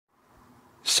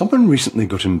Someone recently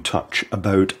got in touch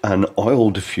about an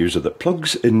oil diffuser that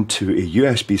plugs into a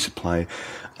USB supply,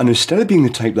 and instead of being the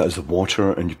type that is the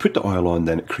water and you put the oil on,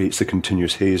 then it creates the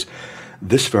continuous haze,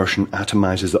 this version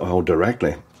atomizes the oil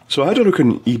directly. So I had a look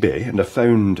on eBay and I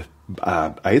found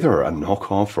either a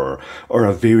knockoff or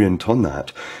a variant on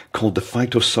that called the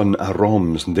Phytosun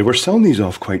aroms, and they were selling these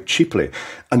off quite cheaply.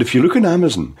 And if you look on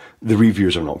Amazon, the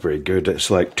reviews are not very good. It's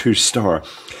like 2-star.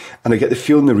 And I get the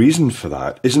feeling the reason for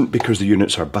that isn't because the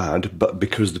units are bad, but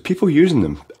because the people using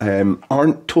them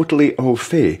aren't totally au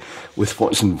fait with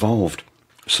what's involved.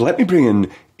 So let me bring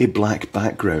in a black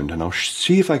background and I'll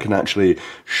see if I can actually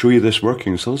show you this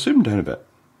working. So I'll zoom down a bit.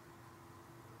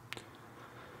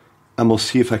 And we'll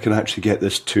see if I can actually get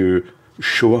this to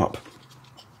show up.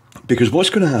 Because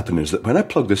what's going to happen is that when I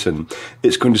plug this in,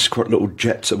 it's going to squirt little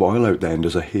jets of oil out the end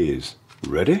as a haze.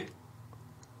 Ready?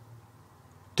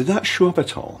 Did that show up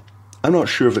at all? I'm not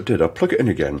sure if it did. I'll plug it in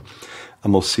again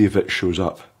and we'll see if it shows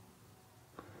up.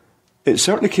 It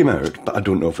certainly came out, but I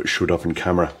don't know if it showed up in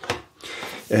camera.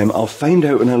 I'll find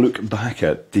out when I look back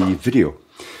at the video.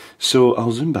 So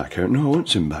I'll zoom back out. No, I won't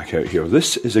zoom back out here.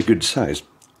 This is a good size.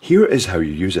 Here is how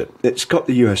you use it. It's got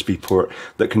the USB port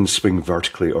that can swing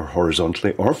vertically or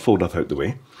horizontally or fold up out the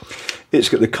way. It's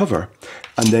got the cover,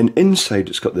 and then inside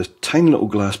it's got this tiny little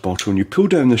glass bottle, and you pull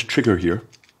down this trigger here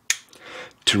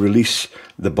to release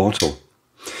the bottle.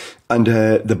 And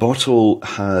the bottle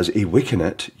has a wick in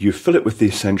it. You fill it with the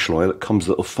essential oil. It comes a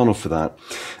little funnel for that.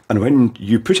 And when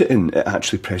you put it in, it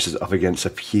actually presses up against a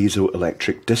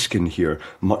piezoelectric disc in here,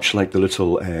 much like the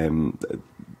little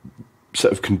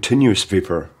sort of continuous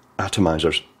vapor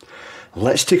atomizers.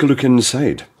 Let's take a look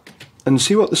inside and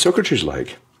see what the circuitry is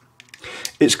like.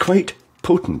 It's quite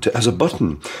potent. It has a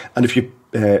button, and if you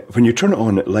when you turn it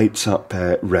on, it lights up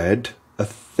red. I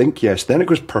think yes. Then it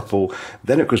goes purple.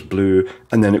 Then it goes blue,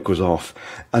 and then it goes off.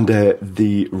 And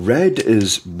the red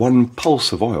is one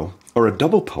pulse of oil, or a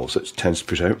double pulse. It tends to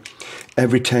put out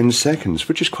every 10 seconds,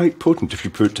 which is quite potent. If you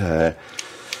put,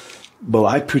 well,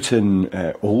 I put in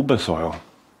Olbas oil,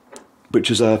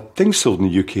 which is a thing sold in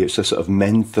the UK. It's a sort of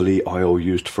mentholy oil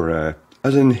used for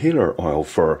as an inhaler oil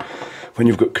for when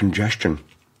you've got congestion.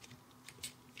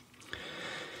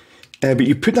 But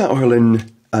you put that oil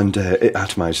in and it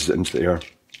atomizes it into the air.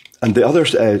 And the other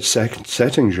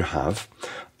settings you have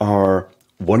are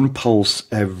one pulse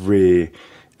every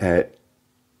 30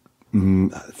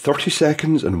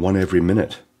 seconds and one every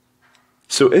minute.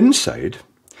 So inside,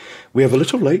 we have a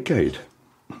little light guide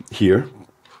here.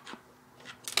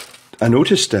 I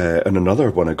noticed in another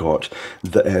one I got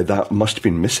that that must have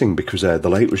been missing because the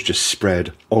light was just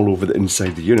spread all over the inside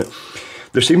of the unit.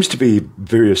 There seems to be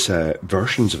various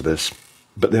versions of this,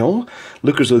 but they all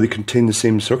look as though they contain the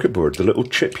same circuit board. The little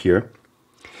chip here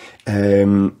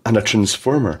and a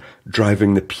transformer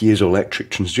driving the piezoelectric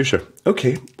transducer.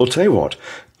 Okay, I'll tell you what,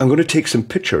 I'm going to take some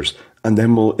pictures and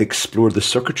then we'll explore the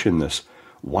circuitry in this.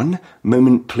 One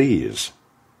moment please.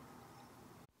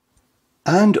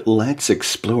 And let's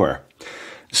explore.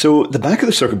 So the back of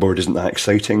the circuit board isn't that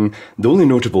exciting. The only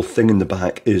notable thing in the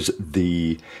back is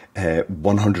the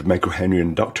 100 microhenry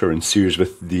inductor in series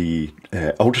with the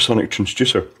ultrasonic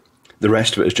transducer. The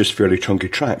rest of it is just fairly chunky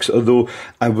tracks, although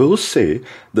I will say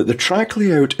that the track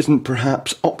layout isn't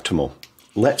perhaps optimal.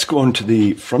 Let's go on to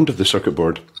the front of the circuit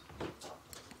board.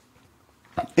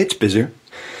 It's busier.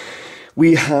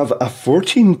 We have a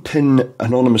 14-pin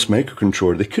anonymous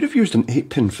microcontroller. They could have used an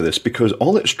 8-pin for this because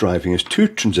all it's driving is 2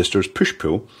 transistors,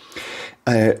 push-pull,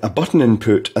 a button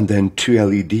input, and then 2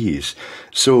 LEDs.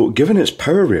 So given its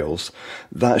power rails,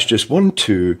 that's just 1,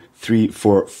 2, 3,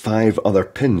 4, 5 other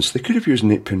pins. They could have used an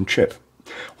 8-pin chip.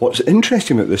 What's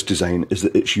interesting about this design is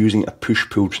that it's using a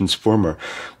push-pull transformer.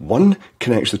 One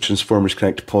connects the transformers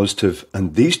connect to positive,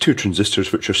 and these 2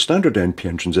 transistors, which are standard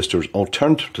NPN transistors,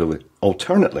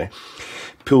 alternately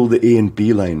pull the A and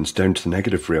B lines down to the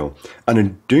negative rail. And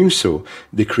in doing so,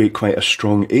 they create quite a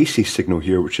strong AC signal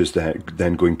here, which is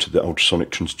then going to the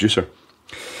ultrasonic transducer.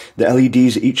 The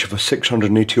LEDs each have a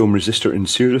 680 ohm resistor in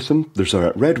series with them. There's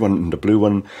a red one and a blue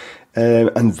one.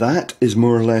 And that is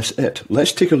more or less it.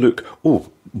 Let's take a look. Oh,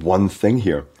 one thing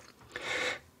here.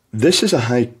 This is a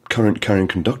high current carrying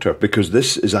conductor because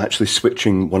this is actually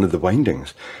switching one of the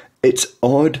windings. It's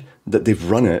odd that they've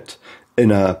run it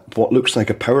in what looks like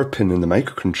a power pin in the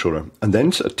microcontroller and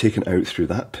then sort of taken out through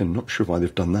that pin. Not sure why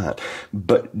they've done that.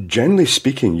 But generally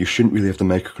speaking, you shouldn't really have the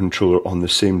microcontroller on the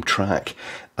same track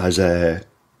as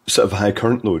sort of high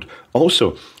current load.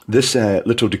 Also, this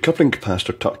little decoupling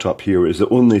capacitor tucked up here is the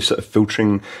only sort of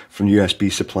filtering from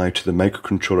USB supply to the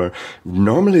microcontroller.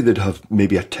 Normally they'd have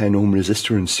maybe a 10 ohm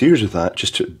resistor in series with that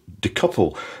just to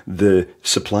decouple the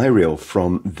supply rail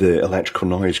from the electrical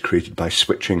noise created by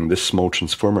switching this small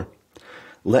transformer.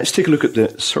 Let's take a look at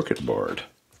the circuit board.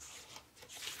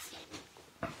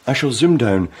 I shall zoom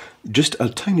down just a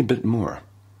tiny bit more.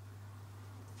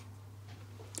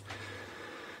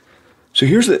 So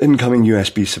here's the incoming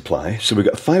USB supply. So we've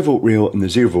got a 5 volt rail and the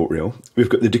 0 volt rail. We've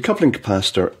got the decoupling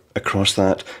capacitor across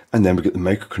that, and then we've got the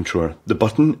microcontroller. The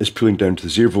button is pulling down to the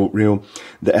 0 volt rail.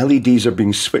 The LEDs are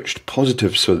being switched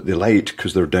positive so that they light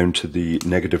because they're down to the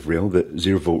negative rail, the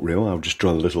 0 volt rail. I'll just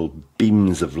draw the little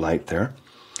beams of light there.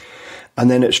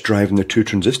 And then it's driving the 2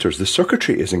 transistors. The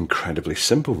circuitry is incredibly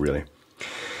simple, really.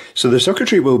 So the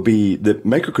circuitry will be, the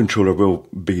microcontroller will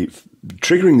be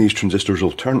triggering these transistors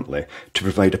alternately to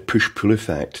provide a push-pull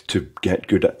effect to get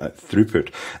good at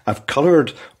throughput. I've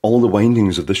coloured all the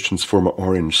windings of this transformer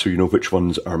orange so you know which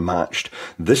ones are matched.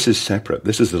 This is separate.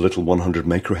 This is the little 100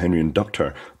 microhenry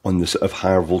inductor on the sort of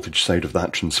higher voltage side of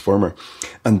that transformer.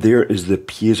 And there is the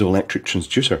piezoelectric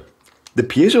transducer. The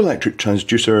piezoelectric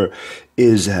transducer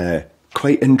is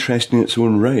quite interesting in its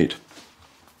own right.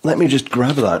 Let me just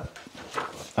grab that.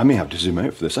 I may have to zoom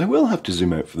out for this. I will have to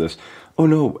zoom out for this. Oh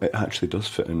no, it actually does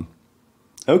fit in.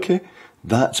 Okay,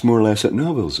 that's more or less it.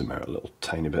 No, we'll zoom out a little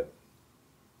tiny bit.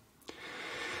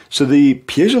 So the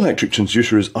piezoelectric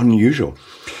transducer is unusual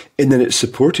in that it's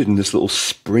supported in this little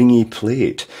springy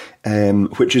plate,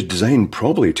 which is designed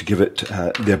probably to give it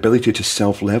the ability to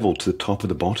self-level to the top of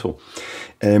the bottle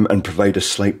and provide a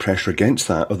slight pressure against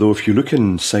that. Although if you look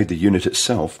inside the unit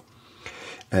itself,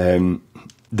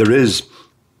 there is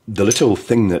the little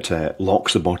thing that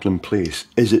locks the bottle in place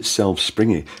is itself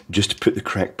springy, just to put the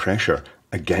correct pressure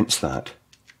against that.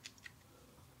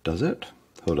 Does it?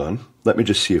 Hold on. Let me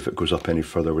just see if it goes up any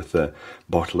further with the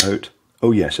bottle out.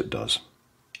 Oh yes, it does.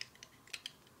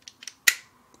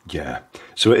 Yeah,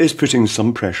 so it is putting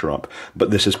some pressure up,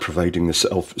 but this is providing the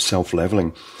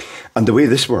self-leveling. And the way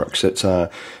this works, it's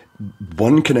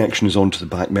one connection is onto the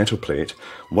back metal plate,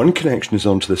 one connection is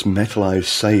onto this metallized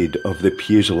side of the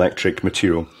piezoelectric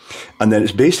material, and then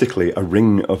it's basically a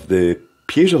ring of the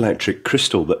piezoelectric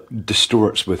crystal that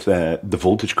distorts with the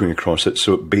voltage going across it,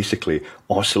 so it basically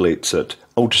oscillates at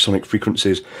ultrasonic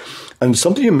frequencies. And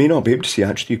something you may not be able to see,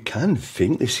 actually you can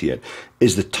faintly see it,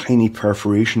 is the tiny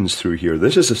perforations through here.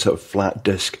 This is a sort of flat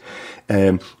disc,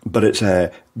 but it's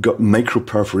got micro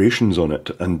perforations on it,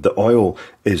 and the oil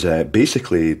is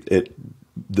basically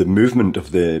the movement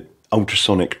of the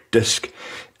ultrasonic disc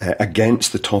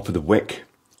against the top of the wick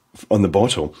on the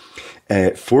bottle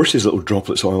forces little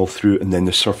droplets of oil through, and then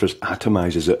the surface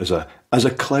atomizes it as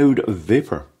a cloud of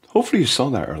vapor. Hopefully you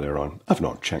saw that earlier on. I've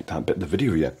not checked that bit of the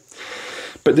video yet.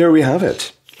 But there we have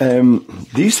it.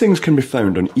 These things can be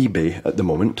found on eBay at the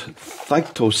moment.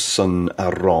 Phytosun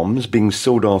ROMs being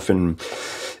sold off in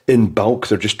bulk.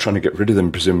 They're just trying to get rid of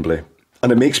them, presumably.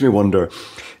 And it makes me wonder,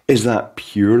 is that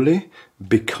purely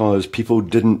because people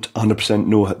didn't 100%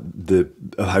 know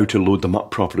how to load them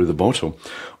up properly with the bottle?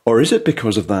 Or is it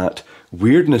because of that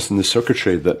weirdness in the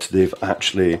circuitry that they've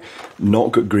actually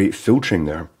not got great filtering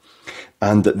there,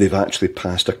 and that they've actually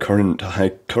passed a high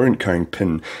current carrying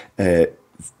pin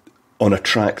on a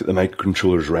track that the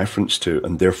microcontroller is referenced to,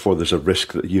 and therefore there's a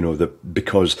risk that, you know, that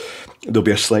because there'll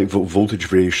be a slight voltage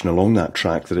variation along that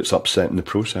track, that it's upsetting the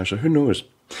processor. Who knows?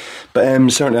 But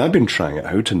certainly I've been trying it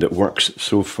out and it works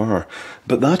so far.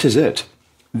 But that is it.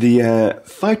 The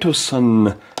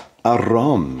Phytosun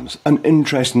ROMs, an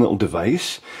interesting little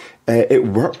device. It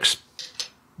works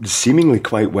seemingly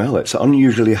quite well. It's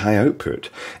unusually high output.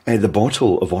 The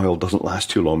bottle of oil doesn't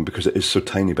last too long because it is so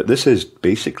tiny, but this is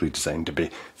basically designed to be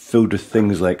filled with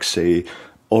things like, say,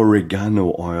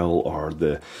 oregano oil or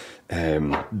the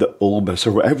Olbus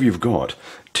or whatever you've got,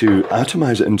 to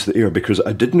atomize it into the air, because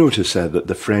I did notice that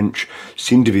the French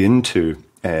seem to be into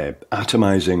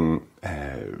atomizing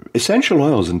essential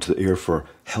oils into the air for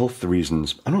health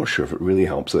reasons. I'm not sure if it really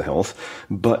helps the health,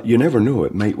 but you never know,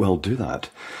 it might well do that.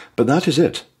 But that is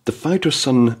it. The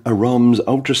Phytosun ROMs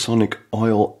ultrasonic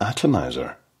oil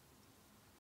atomizer.